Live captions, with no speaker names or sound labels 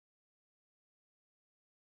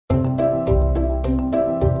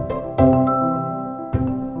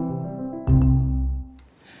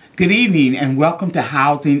Good evening and welcome to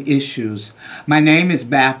Housing Issues. My name is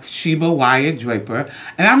Bathsheba Wyatt Draper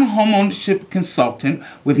and I'm a homeownership consultant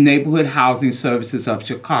with Neighborhood Housing Services of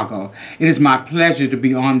Chicago. It is my pleasure to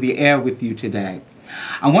be on the air with you today.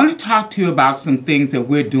 I want to talk to you about some things that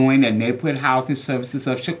we're doing at Neighborhood Housing Services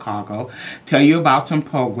of Chicago, tell you about some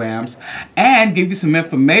programs, and give you some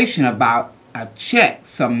information about a check,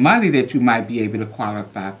 some money that you might be able to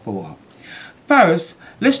qualify for. First,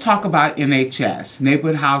 let's talk about NHS,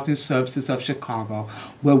 Neighborhood Housing Services of Chicago,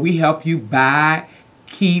 where we help you buy,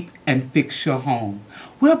 keep, and fix your home.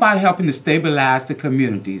 We're about helping to stabilize the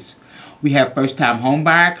communities. We have first-time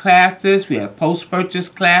homebuyer classes, we have post-purchase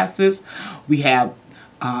classes, we have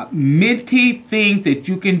many things that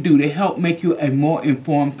you can do to help make you a more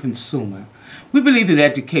informed consumer. We believe that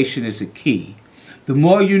education is the key. The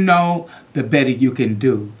more you know, the better you can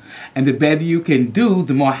do. And the better you can do,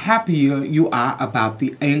 the more happier you are about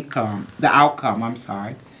the outcome.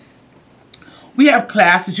 We have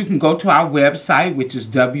classes. You can go to our website, which is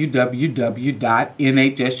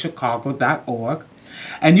www.nhschicago.org.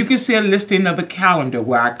 And you can see a listing of the calendar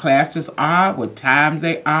where our classes are, what times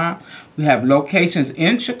they are. We have locations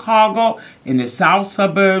in Chicago, in the south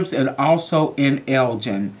suburbs, and also in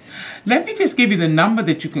Elgin. Let me just give you the number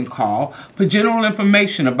that you can call for general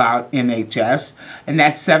information about NHS, and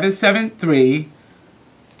that's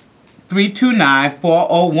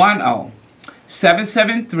 773-329-4010.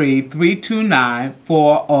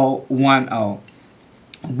 773-329-4010.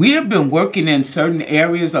 We have been working in certain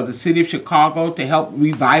areas of the city of Chicago to help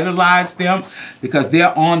revitalize them because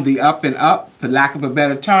they're on the up and up, for lack of a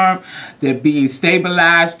better term. They're being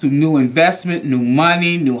stabilized through new investment, new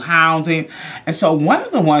money, new housing. And so one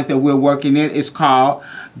of the ones that we're working in is called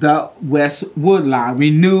the West Woodline.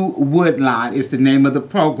 Renew Woodline is the name of the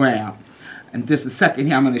program. In just a second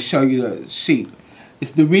here, I'm going to show you the sheet.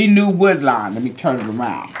 It's the Renew Woodline. Let me turn it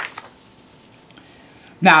around.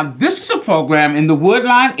 Now, this is a program in the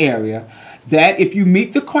Woodline area that if you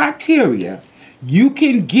meet the criteria, you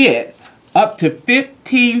can get up to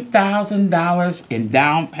 $15,000 in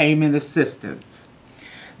down payment assistance.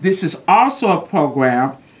 This is also a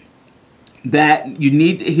program that you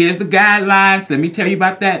need to, here's the guidelines. Let me tell you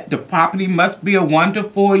about that. The property must be a 1 to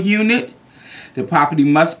 4 unit. The property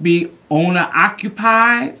must be owner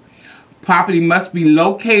occupied. Property must be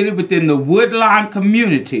located within the Woodline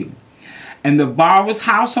community. And the borrower's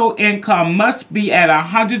household income must be at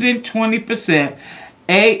 120%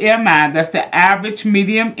 AMI, that's the average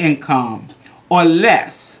median income, or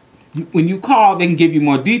less. When you call, they can give you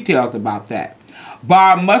more details about that.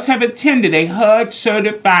 Borrower must have attended a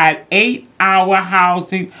HUD-certified 8-hour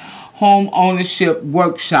housing home ownership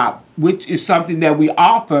workshop, which is something that we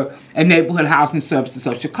offer at Neighborhood Housing Services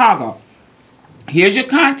of Chicago. Here's your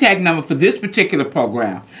contact number for this particular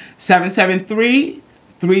program,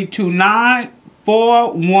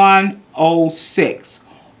 773-329-4106.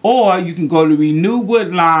 Or you can go to Renew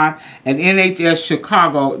Woodline at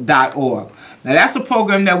nhschicago.org. Now, that's a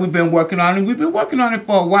program that we've been working on, and we've been working on it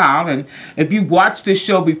for a while. And if you've watched this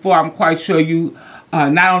show before, I'm quite sure you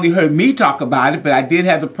not only heard me talk about it, but I did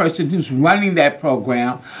have the person who's running that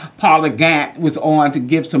program, Paula Gant, was on to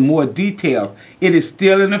give some more details. It is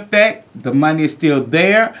still in effect. The money is still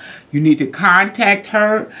there. You need to contact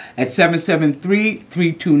her at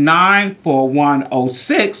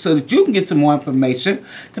 773-329-4106 so that you can get some more information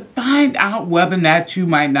to find out whether or not you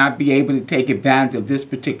might not be able to take advantage of this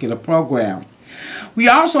particular program. We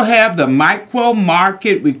also have the Micro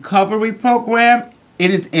Market Recovery Program.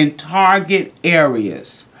 It is in target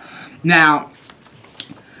areas. Now,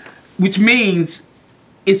 which means,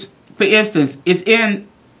 it's, for instance, it's in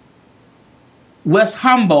West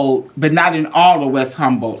Humboldt, but not in all of West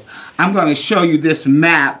Humboldt. I'm going to show you this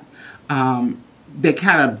map that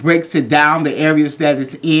kind of breaks it down, the areas that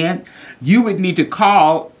it's in. You would need to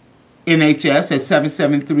call NHS at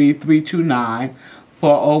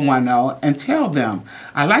 773-329-4010 and tell them,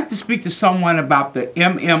 I'd like to speak to someone about the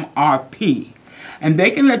MMRP. And they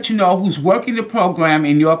can let you know who's working the program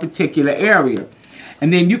in your particular area.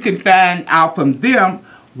 And then you can find out from them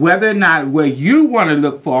whether or not where you want to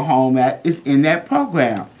look for a home at is in that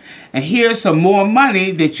program. And here's some more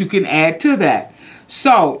money that you can add to that.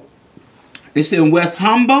 So, it's in West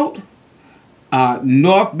Humboldt,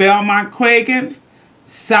 North Belmont-Cragen,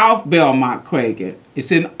 South Belmont-Cragen.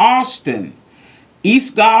 It's in Austin,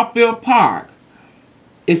 East Garfield Park.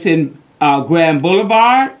 It's in Grand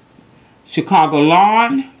Boulevard, Chicago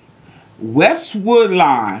Lawn, West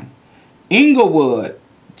Woodline, Inglewood,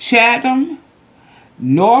 Chatham,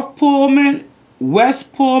 North Pullman,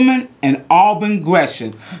 West Pullman, and Auburn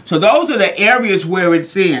Gresham. So those are the areas where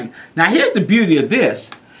it's in. Now here's the beauty of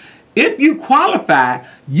this. if you qualify,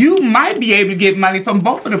 you might be able to get money from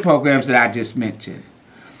both of the programs that I just mentioned.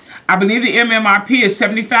 I believe the MMRP is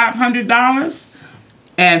 $7,500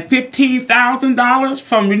 and $15,000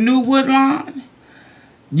 from Renew Woodlawn.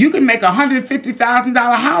 You can make a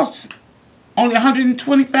 $150,000 house, only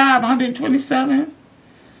 $125,000, $127,000.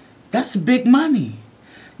 That's big money.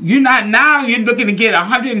 You're looking to get a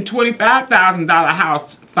 $125,000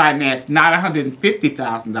 house financed, not a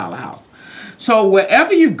 $150,000 house. So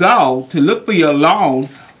wherever you go to look for your loan,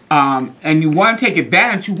 and you want to take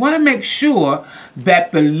advantage, you want to make sure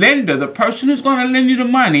that the lender, the person who's going to lend you the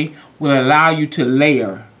money, will allow you to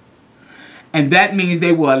layer. And that means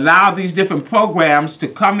they will allow these different programs to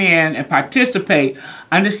come in and participate,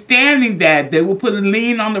 understanding that they will put a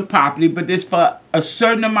lien on the property, but it's for a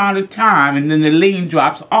certain amount of time, and then the lien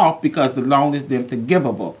drops off because the loan is then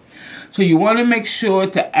forgivable. So you want to make sure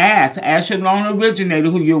to ask your loan originator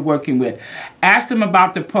who you're working with. Ask them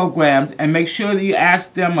about the programs, and make sure that you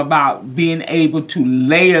ask them about being able to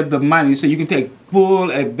layer the money so you can take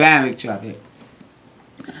full advantage of it.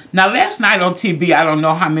 Now, last night on TV, I don't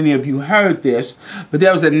know how many of you heard this, but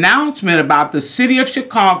there was an announcement about the City of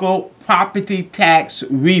Chicago property tax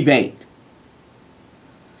rebate.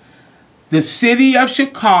 The City of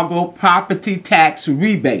Chicago property tax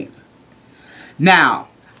rebate. Now,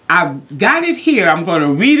 I've got it here. I'm going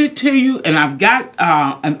to read it to you, and I've got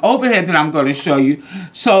an overhead that I'm going to show you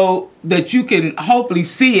so that you can hopefully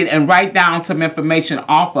see it and write down some information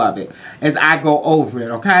off of it as I go over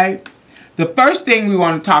it, okay? The first thing we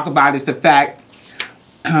want to talk about is the fact,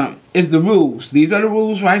 is the rules. These are the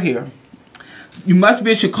rules right here. You must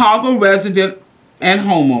be a Chicago resident and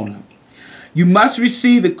homeowner. You must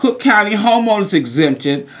receive the Cook County homeowners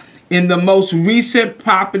exemption in the most recent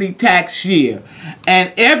property tax year.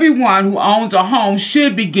 And everyone who owns a home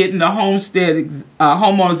should be getting the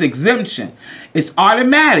homeowners exemption. It's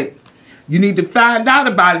automatic. You need to find out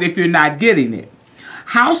about it if you're not getting it.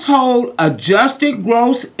 Household adjusted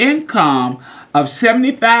gross income of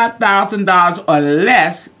 $75,000 or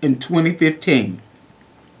less in 2015.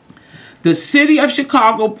 The City of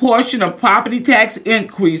Chicago portion of property tax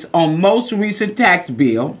increase on most recent tax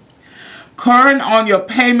bill. Current on your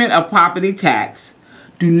payment of property tax.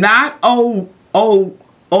 Do not owe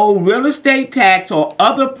real estate tax or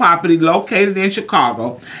other property located in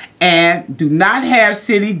Chicago. And do not have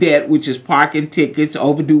city debt, which is parking tickets,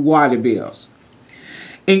 overdue water bills.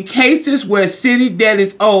 In cases where city debt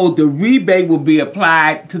is owed, the rebate will be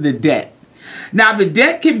applied to the debt. Now, the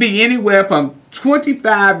debt can be anywhere from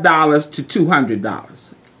 $25 to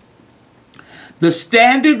 $200. The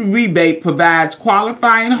standard rebate provides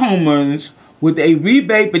qualifying homeowners with a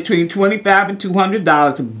rebate between $25 and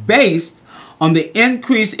 $200 based on the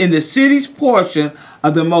increase in the city's portion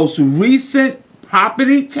of the most recent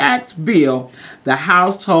property tax bill, the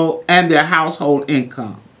household and their household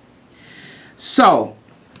income. So,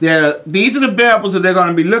 these are the variables that they're going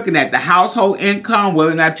to be looking at. The household income, whether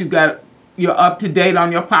or not you're up to date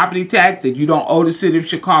on your property tax, that you don't owe the City of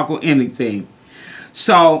Chicago anything.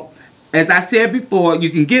 So, as I said before, you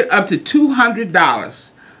can get up to $200.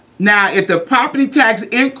 Now, if the property tax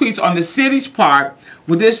increase on the city's part,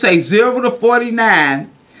 would this say 0 to 49,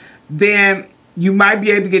 then you might be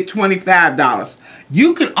able to get $25.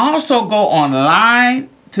 You can also go online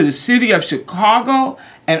to the City of Chicago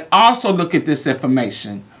and also look at this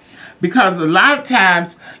information. Because a lot of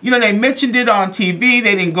times, they mentioned it on TV.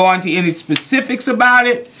 They didn't go into any specifics about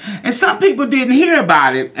it. And some people didn't hear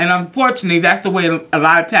about it. And unfortunately, that's the way a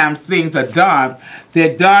lot of times things are done.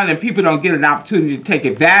 They're done and people don't get an opportunity to take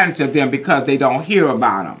advantage of them because they don't hear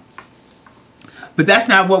about them. But that's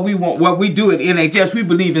not what we want. What we do at NHS, we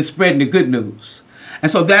believe in spreading the good news.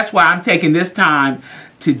 And so that's why I'm taking this time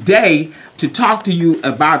today to talk to you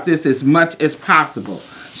about this as much as possible.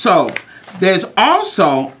 So there's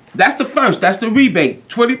also... That's the first. That's the rebate.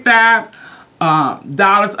 $25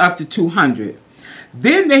 up to $200.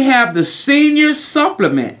 Then they have the senior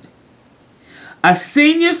supplement. A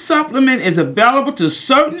senior supplement is available to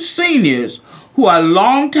certain seniors who are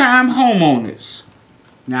longtime homeowners.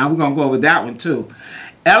 Now we're going to go over that one too.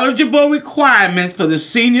 Eligible requirements for the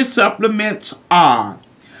senior supplements are: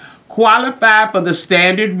 qualify for the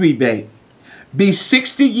standard rebate. Be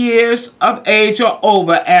 60 years of age or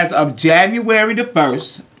over as of January the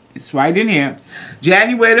 1st. It's right in here.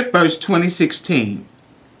 January the 1st, 2016.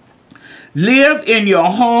 Live in your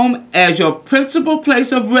home as your principal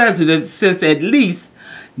place of residence since at least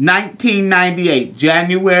 1998.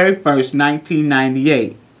 January 1st,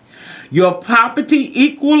 1998. Your property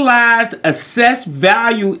equalized assessed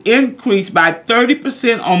value increased by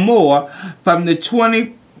 30% or more from the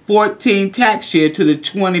 2014 tax year to the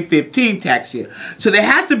 2015 tax year. So there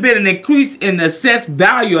has to be an increase in the assessed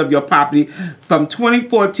value of your property from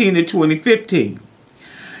 2014 to 2015.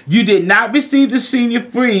 You did not receive the senior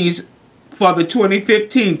freeze for the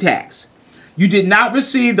 2015 tax. You did not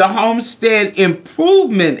receive the homestead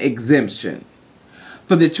improvement exemption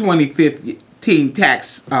for the 2015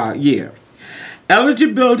 tax year.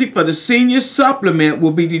 Eligibility for the senior supplement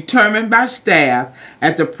will be determined by staff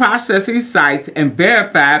at the processing sites and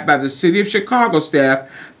verified by the City of Chicago staff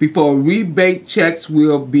before rebate checks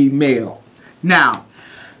will be mailed. Now,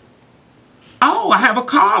 I have a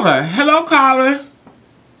caller. Hello, caller.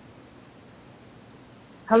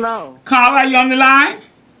 Hello. Caller, are you on the line?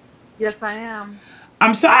 Yes, I am.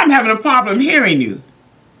 I'm sorry, I'm having a problem hearing you.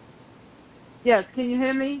 Yes, can you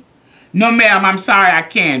hear me? No, ma'am, I'm sorry, I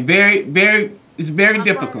can't. It's very My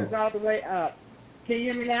difficult. phone is all the way up. Can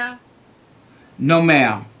you hear me now? No,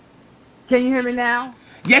 ma'am. Can you hear me now?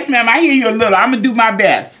 Yes, ma'am, I hear you a little. I'm going to do my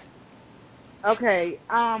best. Okay.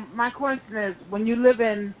 My question is, when you live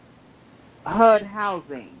in HUD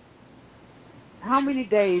housing, how many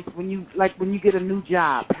days when you get a new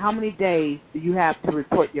job, how many days do you have to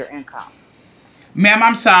report your income? Ma'am,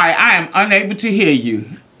 I'm sorry. I am unable to hear you.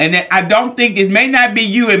 And I don't think, it may not be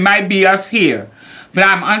you, it might be us here. But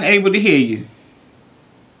I'm unable to hear you.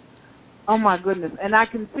 Oh my goodness. And I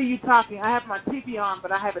can see you talking. I have my TV on,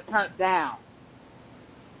 but I have it turned down.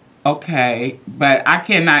 Okay, but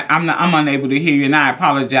I'm unable to hear you, and I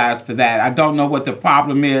apologize for that. I don't know what the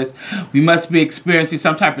problem is. We must be experiencing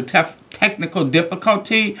some type of technical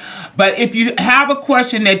difficulty. But if you have a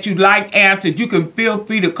question that you'd like answered, you can feel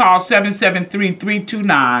free to call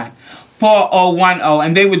 773-329-4010,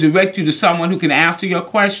 and they will direct you to someone who can answer your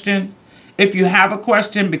question. If you have a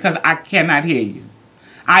question, because I cannot hear you.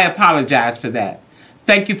 I apologize for that.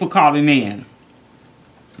 Thank you for calling in.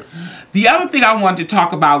 The other thing I wanted to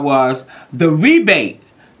talk about was the rebate.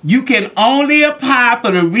 You can only apply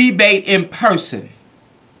for the rebate in person.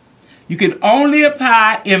 You can only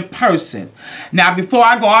apply in person. Now, before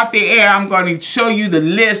I go off the air, I'm going to show you the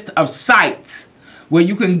list of sites where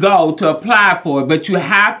you can go to apply for it, but you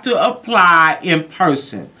have to apply in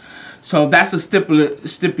person. So that's a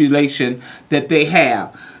stipulation that they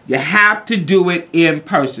have. You have to do it in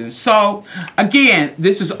person. So, again,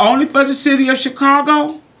 this is only for the City of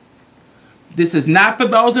Chicago. This is not for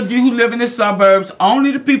those of you who live in the suburbs.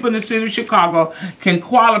 Only the people in the City of Chicago can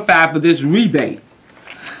qualify for this rebate.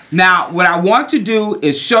 Now, what I want to do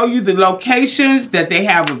is show you the locations that they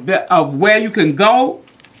have of where you can go.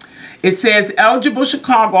 It says eligible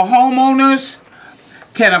Chicago homeowners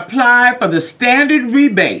can apply for the standard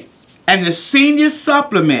rebate and the senior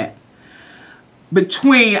supplement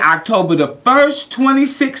between October the 1st,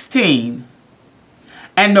 2016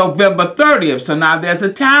 and November 30th. So now there's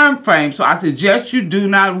a time frame, so I suggest you do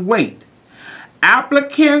not wait.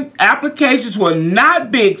 Applications will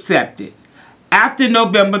not be accepted after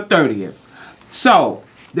November 30th. So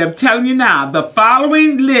they're telling you now, the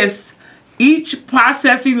following lists each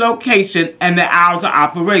processing location and the hours of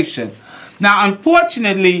operation. Now,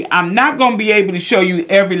 unfortunately, I'm not going to be able to show you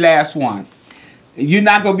every last one. You're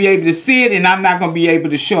not going to be able to see it, and I'm not going to be able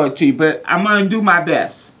to show it to you, but I'm going to do my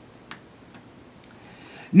best.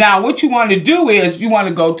 Now, what you want to do is you want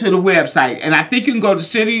to go to the website, and I think you can go to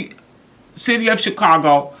City of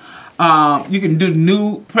Chicago. You can do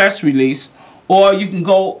new press release, or you can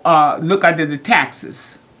go look under the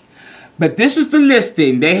taxes. But this is the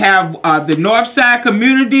listing. They have the Northside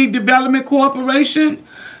Community Development Corporation,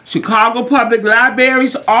 Chicago Public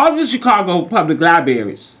Libraries, all the Chicago Public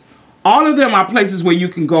Libraries. All of them are places where you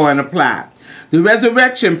can go and apply. The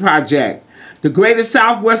Resurrection Project, the Greater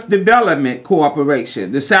Southwest Development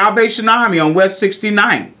Corporation, the Salvation Army on West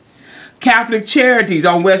 69th, Catholic Charities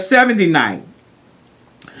on West 79th,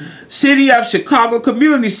 City of Chicago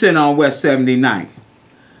Community Center on West 79th,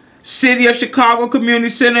 City of Chicago Community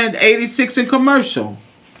Center at 86th and Commercial,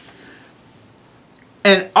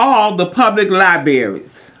 and all the public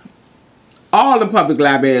libraries. All the public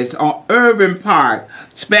libraries on Irving Park,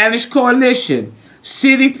 Spanish Coalition,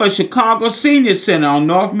 City for Chicago Senior Center on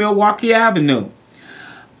North Milwaukee Avenue,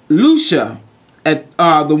 Lucia at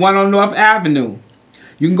the one on North Avenue.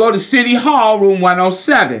 You can go to City Hall, room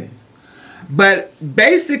 107. But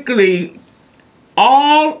basically,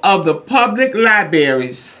 all of the public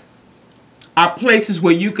libraries are places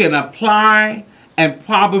where you can apply and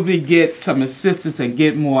probably get some assistance and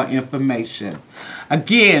get more information.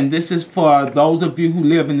 Again, this is for those of you who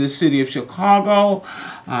live in the City of Chicago,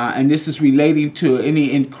 and this is relating to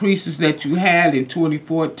any increases that you had in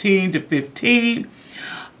 2014 to 15.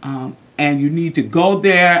 and you need to go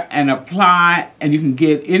there and apply, and you can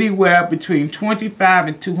get anywhere between $25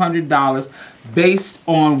 and $200 based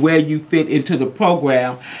on where you fit into the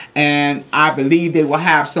program, and I believe they will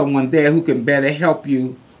have someone there who can better help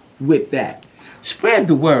you with that. Spread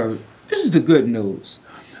the word. This is the good news.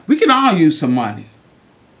 We can all use some money.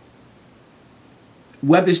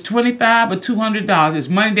 Whether it's $25 or $200, it's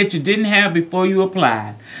money that you didn't have before you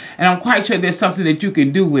applied. And I'm quite sure there's something that you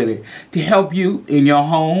can do with it to help you in your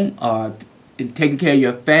home, in taking care of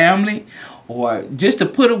your family, or just to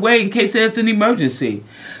put away in case there's an emergency.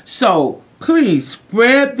 So please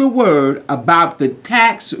spread the word about the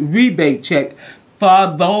tax rebate check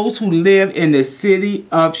for those who live in the city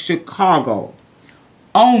of Chicago.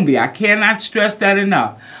 Only, I cannot stress that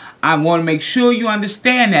enough. I want to make sure you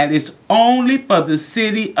understand that it's only for the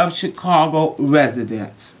city of Chicago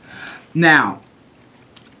residents. Now,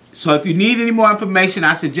 so if you need any more information,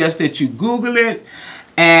 I suggest that you Google it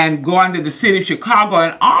and go under the city of Chicago,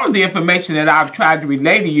 and all of the information that I've tried to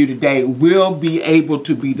relay to you today will be able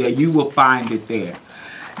to be there. You will find it there.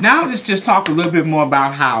 Now let's just talk a little bit more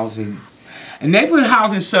about housing. In Neighborhood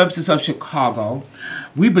Housing Services of Chicago,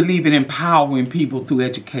 we believe in empowering people through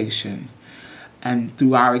education. And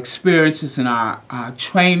through our experiences and our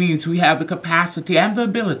trainings, we have the capacity and the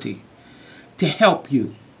ability to help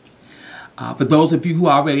you. For those of you who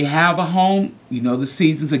already have a home, you know the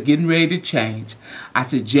seasons are getting ready to change. I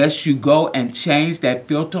suggest you go and change that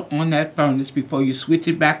filter on that furnace before you switch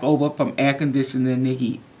it back over from air conditioning to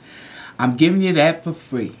heat. I'm giving you that for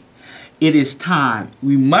free. It is time.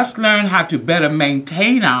 We must learn how to better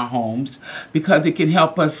maintain our homes because it can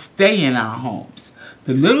help us stay in our homes.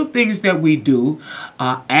 The little things that we do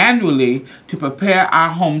annually to prepare our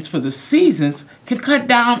homes for the seasons can cut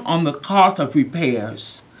down on the cost of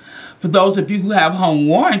repairs. For those of you who have home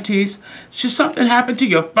warranties, should something happen to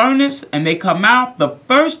your furnace and they come out, the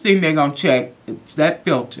first thing they're going to check is that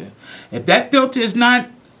filter. If that filter has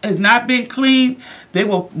not been cleaned, they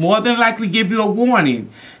will more than likely give you a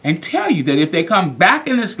warning and tell you that if they come back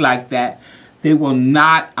and it's like that, they will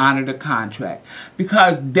not honor the contract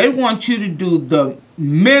because they want you to do the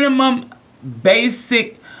minimum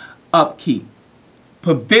basic upkeep,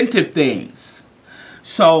 preventive things.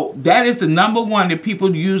 So that is the number one that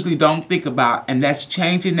people usually don't think about, and that's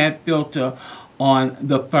changing that filter on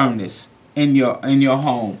the furnace in your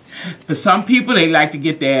home. For some people, they like to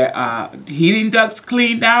get their heating ducts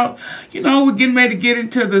cleaned out. You know, we're getting ready to get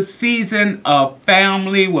into the season of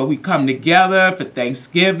family where we come together for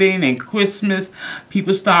Thanksgiving and Christmas.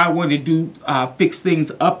 People start wanting to do fix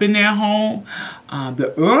things up in their home.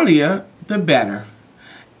 The earlier, the better.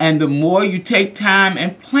 And the more you take time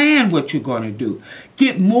and plan what you're going to do.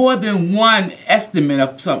 Get more than one estimate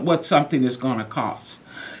of what something is going to cost.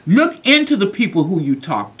 Look into the people who you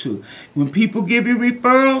talk to. When people give you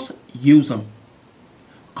referrals, use them.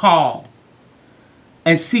 Call.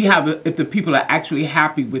 And see if the people are actually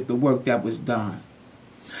happy with the work that was done.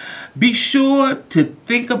 Be sure to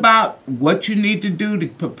think about what you need to do to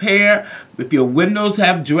prepare. If your windows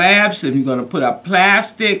have drafts and you're going to put up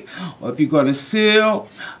plastic or if you're going to seal,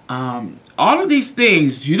 all of these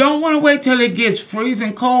things, you don't want to wait till it gets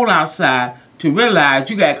freezing cold outside to realize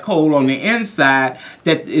you got cold on the inside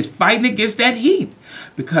that is fighting against that heat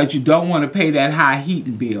because you don't want to pay that high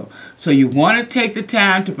heating bill. So you want to take the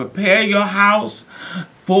time to prepare your house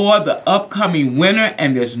for the upcoming winter,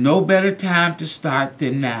 and there's no better time to start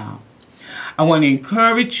than now. I want to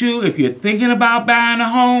encourage you, if you're thinking about buying a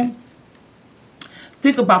home,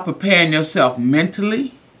 think about preparing yourself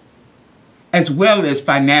mentally as well as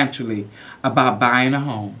financially about buying a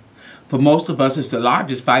home. For most of us, it's the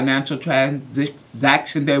largest financial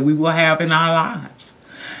transaction that we will have in our lives.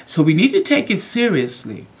 So we need to take it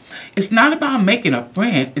seriously. It's not about making a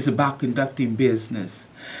friend, it's about conducting business.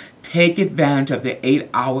 Take advantage of the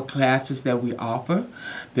 8-hour classes that we offer.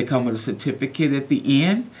 They come with a certificate at the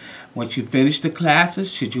end. Once you finish the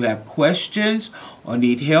classes, should you have questions or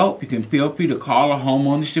need help, you can feel free to call a home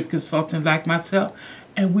ownership consultant like myself,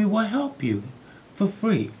 and we will help you for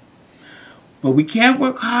free. But we can't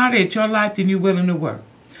work harder at your life than you're willing to work.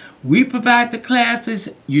 We provide the classes,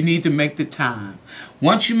 you need to make the time.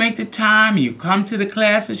 Once you make the time and you come to the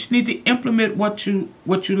classes, you need to implement what you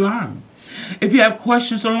learn. If you have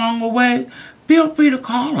questions along the way, feel free to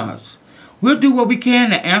call us. We'll do what we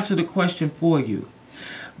can to answer the question for you.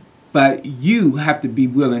 But you have to be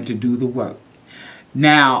willing to do the work.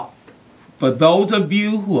 Now, for those of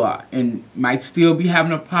you who are and might still be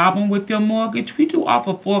having a problem with your mortgage, we do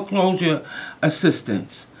offer foreclosure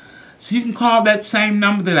assistance. So you can call that same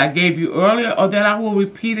number that I gave you earlier or that I will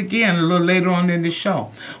repeat again a little later on in the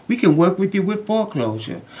show. We can work with you with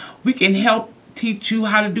foreclosure. We can help teach you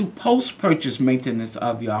how to do post-purchase maintenance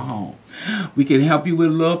of your home. We can help you with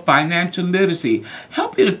a little financial literacy,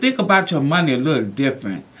 help you to think about your money a little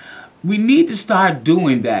different. We need to start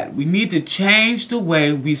doing that. We need to change the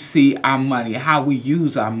way we see our money, how we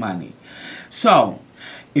use our money. So,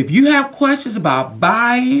 if you have questions about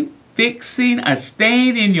buying, fixing, or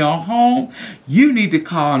staying in your home, you need to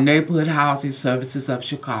call Neighborhood Housing Services of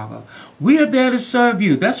Chicago. We are there to serve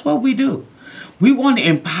you. That's what we do. We want to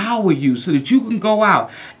empower you so that you can go out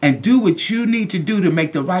and do what you need to do to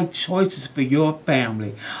make the right choices for your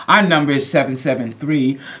family. Our number is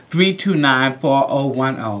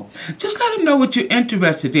 773-329-4010. Just let them know what you're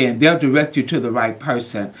interested in. They'll direct you to the right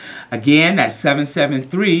person. Again, that's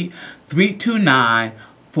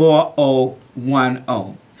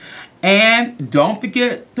 773-329-4010. And don't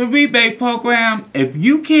forget the rebate program. If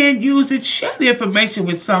you can't use it, share the information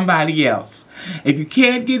with somebody else. If you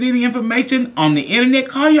can't get any information on the internet,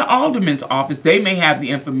 call your alderman's office. They may have the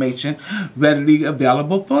information readily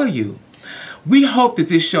available for you. We hope that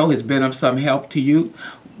this show has been of some help to you.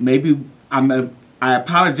 Maybe I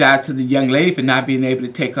apologize to the young lady for not being able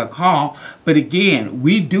to take her call. But again,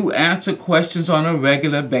 we do answer questions on a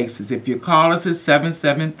regular basis. If you call us at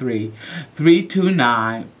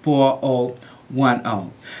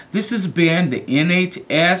 773-329-4010. This has been the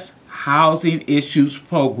NHS Housing Issues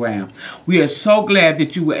Program. We are so glad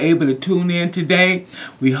that you were able to tune in today.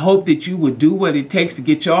 We hope that you will do what it takes to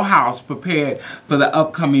get your house prepared for the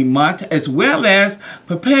upcoming month, as well as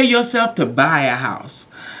prepare yourself to buy a house.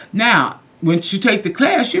 Now, once you take the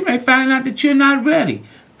class, you may find out that you're not ready.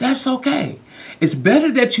 That's okay. It's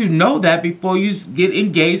better that you know that before you get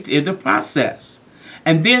engaged in the process,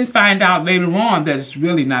 and then find out later on that it's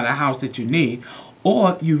really not a house that you need,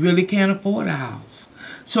 or you really can't afford a house.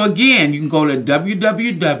 So again, you can go to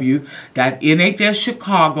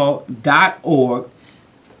www.nhschicago.org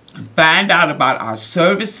and find out about our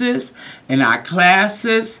services and our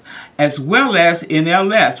classes, as well as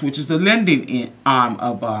NLS, which is the lending arm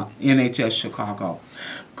of NHS Chicago.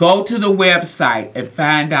 Go to the website and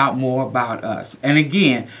find out more about us. And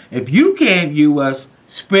again, if you can't use us,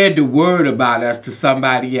 spread the word about us to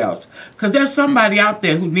somebody else, because there's somebody out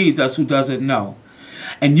there who needs us who doesn't know.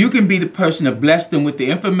 And you can be the person to bless them with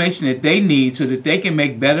the information that they need so that they can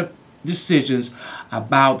make better decisions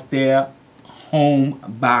about their home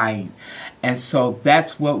buying. And so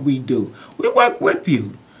that's what we do. We work with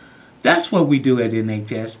you. That's what we do at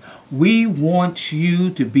NHS. We want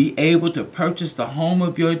you to be able to purchase the home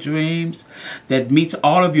of your dreams that meets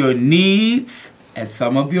all of your needs and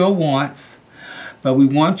some of your wants. But we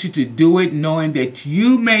want you to do it knowing that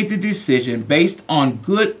you made the decision based on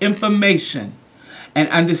good information and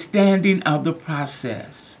understanding of the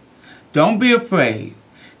process. Don't be afraid.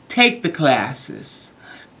 Take the classes.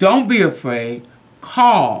 Don't be afraid.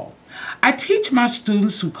 Call. I teach my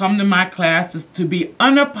students who come to my classes to be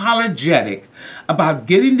unapologetic about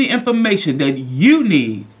getting the information that you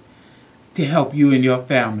need to help you and your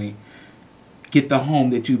family get the home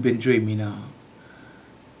that you've been dreaming of.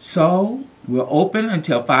 So, we're open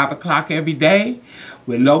until 5 o'clock every day.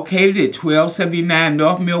 We're located at 1279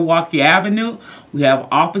 North Milwaukee Avenue. We have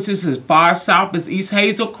offices as far south as East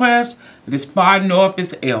Hazelcrest and as far north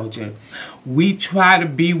as Elgin. We try to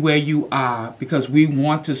be where you are because we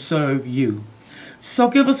want to serve you. So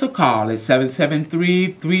give us a call at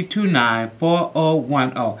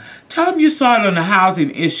 773-329-4010. Tell them you saw it on the housing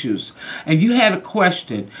issues and you had a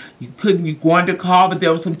question. You wanted to call, but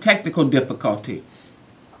there was some technical difficulty.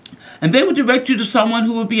 And they will direct you to someone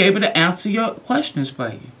who will be able to answer your questions for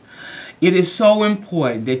you. It is so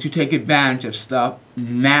important that you take advantage of stuff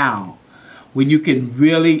now when you can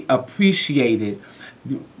really appreciate it,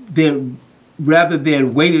 rather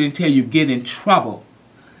than waiting until you get in trouble.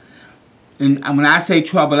 And when I say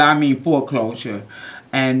trouble, I mean foreclosure.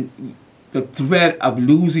 And the threat of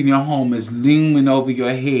losing your home is looming over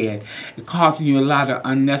your head. It's causing you a lot of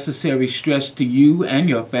unnecessary stress to you and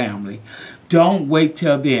your family. Don't wait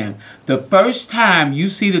till then. The first time you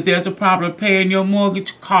see that there's a problem paying your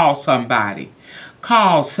mortgage, call somebody.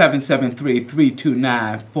 Call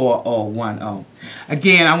 773-329-4010.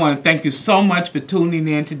 Again, I want to thank you so much for tuning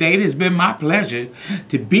in today. It has been my pleasure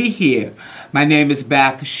to be here. My name is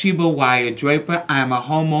Bathsheba Wyatt Draper. I am a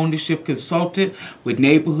home ownership consultant with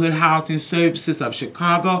Neighborhood Housing Services of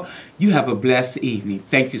Chicago. You have a blessed evening.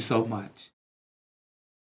 Thank you so much.